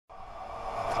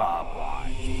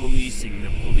facing the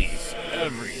police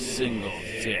every single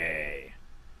day.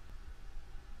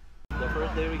 The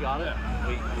first day we got it,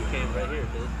 we came right here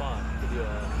to the spot to do a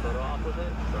photo op with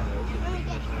it. So there was the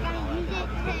commissioners and all that to help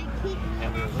us get it.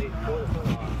 And we were late for the photo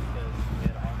op because we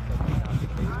had all stuff like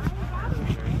that. We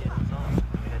were getting it on.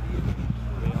 We had to use it.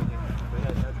 We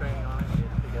had no training on it. We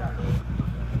had to figure out how to do it.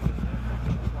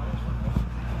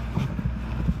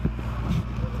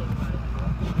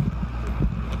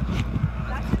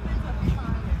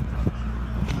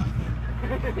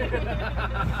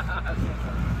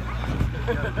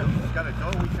 It's gotta go,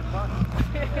 we can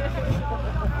run.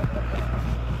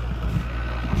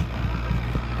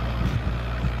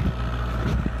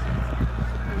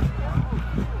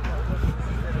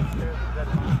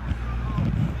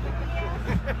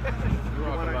 You're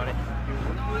welcome,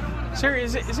 buddy. Sir,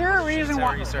 is there a reason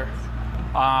why? Sorry, sir.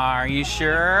 Are you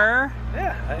sure?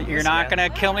 Yeah. You're not gonna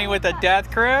kill me with a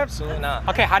death grip? Absolutely not.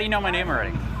 Okay, how do you know my name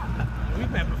already? We've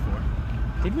met before.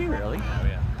 Did we really? Oh,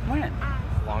 yeah. When?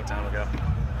 A long time ago.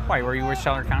 Why, were you with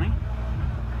Scheller County?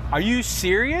 Are you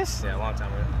serious? Yeah, a long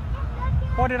time ago.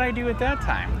 What did I do at that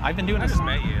time? I've been doing I this. just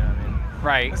met you. I mean,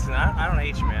 Right. listen, I don't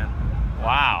hate you, man.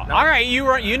 Wow. No. All right,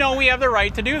 you know we have the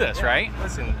right to do this, Yeah. right?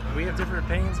 Listen, we have different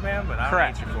opinions, man, but I don't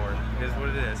Correct. hate you for it. It is what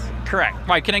it is. Correct.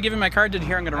 Why, can I give you my card? Did you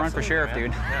hear I'm going to run for Absolutely,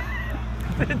 sheriff,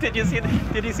 man. dude? Yeah.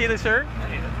 Did you see the shirt?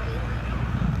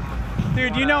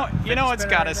 Dude, you know it's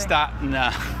got to stop. No.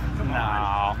 Come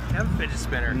on. Have a fidget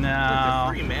spinner.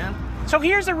 No. They're free, man. So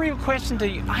here's a real question to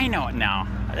you. I know it now.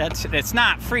 It's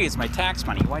not free. It's my tax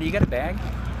money. Why do you got a bag?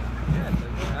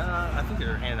 Yeah, I think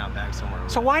they're handing out bags somewhere.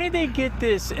 So why did they get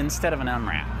this instead of an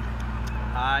MRAP?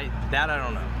 I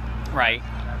don't know. Right.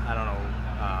 I don't know.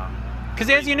 Because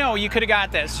as you know, you could have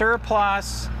got that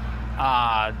surplus.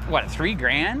 What, $3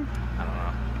 grand? I don't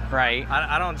know. Right.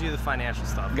 I don't do the financial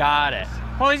stuff. Got it.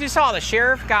 Well, as you saw, the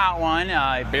sheriff got one.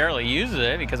 I barely used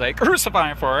it because I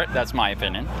crucify him for it. That's my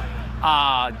opinion.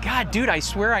 God, dude, I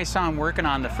swear I saw him working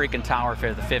on the freaking tower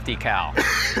for the 50 cal.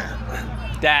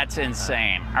 That's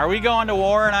insane. Are we going to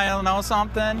war and I don't know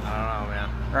something? I don't know, man.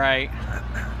 Right.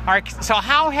 All right. So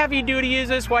how heavy duty is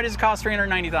this? Why does it cost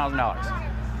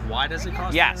 $390,000? Why does it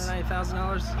cost Yes.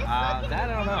 $190,000? That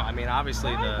I don't know. I mean,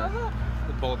 obviously the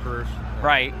bulletproof.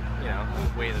 Right. You know,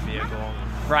 weight of the vehicle.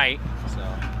 Right. So.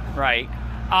 Right.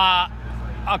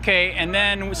 Okay, and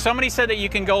then somebody said that you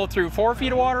can go through 4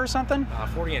 feet of water or something?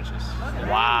 40 inches.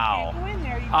 Wow.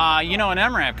 You know an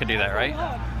MRAP could do that, right?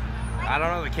 I don't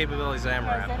know the capabilities of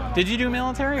MRAP. Did you do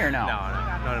military or no? No.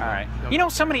 All right. You know,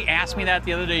 somebody asked me that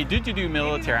the other day, did you do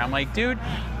military? I'm like, dude,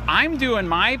 I'm doing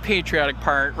my patriotic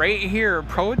part right here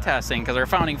protesting because our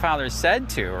founding fathers said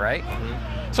to, right?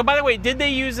 Mm-hmm. So by the way, did they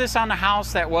use this on the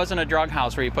house that wasn't a drug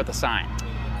house where you put the sign?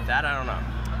 That I don't know.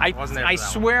 I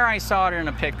swear I saw it in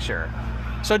a picture.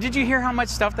 So did you hear how much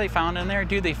stuff they found in there?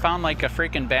 Dude, they found like a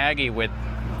freaking baggie with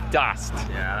dust.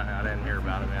 Yeah, I didn't hear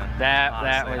about it, man. That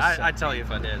Honestly. was... I'd tell you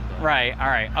if I did. But Right, all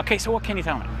right. Okay, so what can you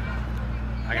tell me?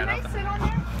 I got nothing. Sit on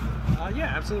there? Yeah,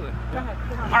 absolutely. Go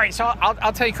ahead. All right, so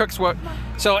I'll tell you crooks what.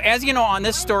 So as you know, on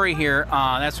this story here,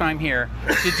 that's why I'm here.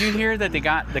 Did you hear that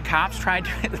the cops tried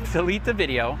to delete the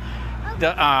video?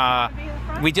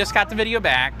 We just got the video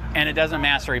back, and it doesn't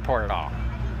match the report at all.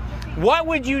 What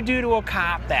would you do to a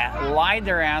cop that lied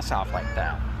their ass off like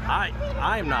that?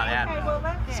 I am not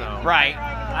admin, so Right.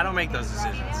 I don't make those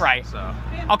decisions. Right. So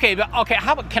Okay, but okay.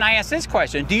 How about? Can I ask this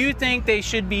question? Do you think they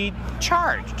should be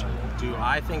charged? do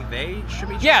I think they should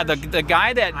be charged? Yeah, the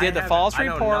guy that did the false I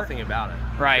know report. nothing about it.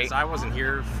 Right. Because I wasn't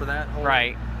here for that whole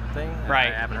Right. thing. And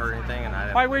Right. I haven't heard anything, and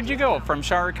I. Why? Where'd you go? From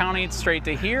Charlotte County straight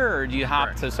to here, or do you hop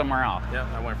Correct. to somewhere else? Yep,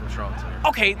 I went from Charlotte to here.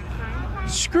 Okay,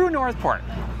 screw Northport.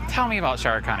 Tell me about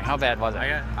Charlotte County. How bad was it?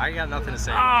 I got nothing to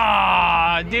say.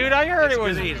 Ah, dude, I heard It's it a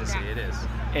was. good agency. It is.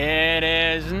 It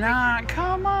is not.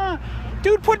 Come on,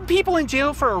 dude, putting people in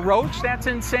jail for a roach—that's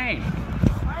insane.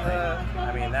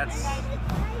 I mean, that's.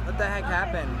 What the heck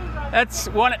happened? That's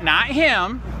one. Not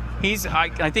him.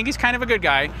 I think he's kind of a good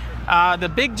guy. The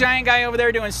big giant guy over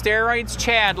there doing steroids,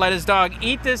 Chad, let his dog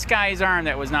eat this guy's arm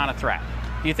that was not a threat.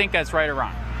 Do you think that's right or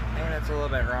wrong? I think that's a little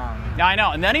bit wrong. Yeah, I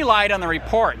know. And then he lied on the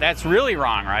report. That's really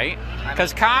wrong, right?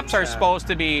 Because cops are supposed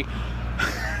to be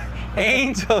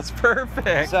angels,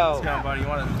 perfect. So, Let's go, buddy. You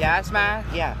want to? gas mask?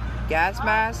 Yeah. Gas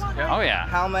mask, Oh, yeah.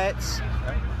 helmets,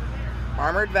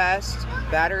 armored vest,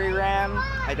 battery ram,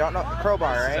 I don't know,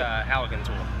 crowbar, It's right? Halligan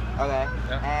tool. Okay.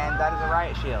 Yep. And that is a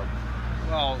riot shield.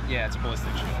 Well, yeah, it's a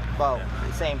ballistic shield. Well,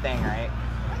 same thing, right?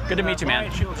 Good to meet you, man.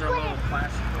 Riot shields are a little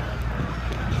plastic.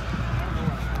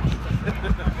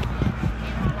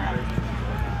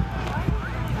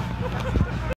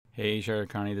 Hey Charlotte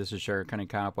County, this is Charlotte County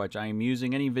Copwatch. I am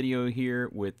using any video here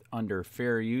with under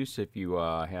fair use if you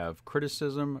have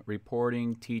criticism,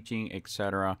 reporting, teaching,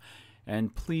 etc.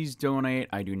 And please donate.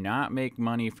 I do not make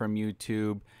money from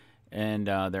YouTube, and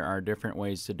there are different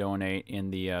ways to donate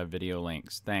in the video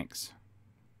links. Thanks.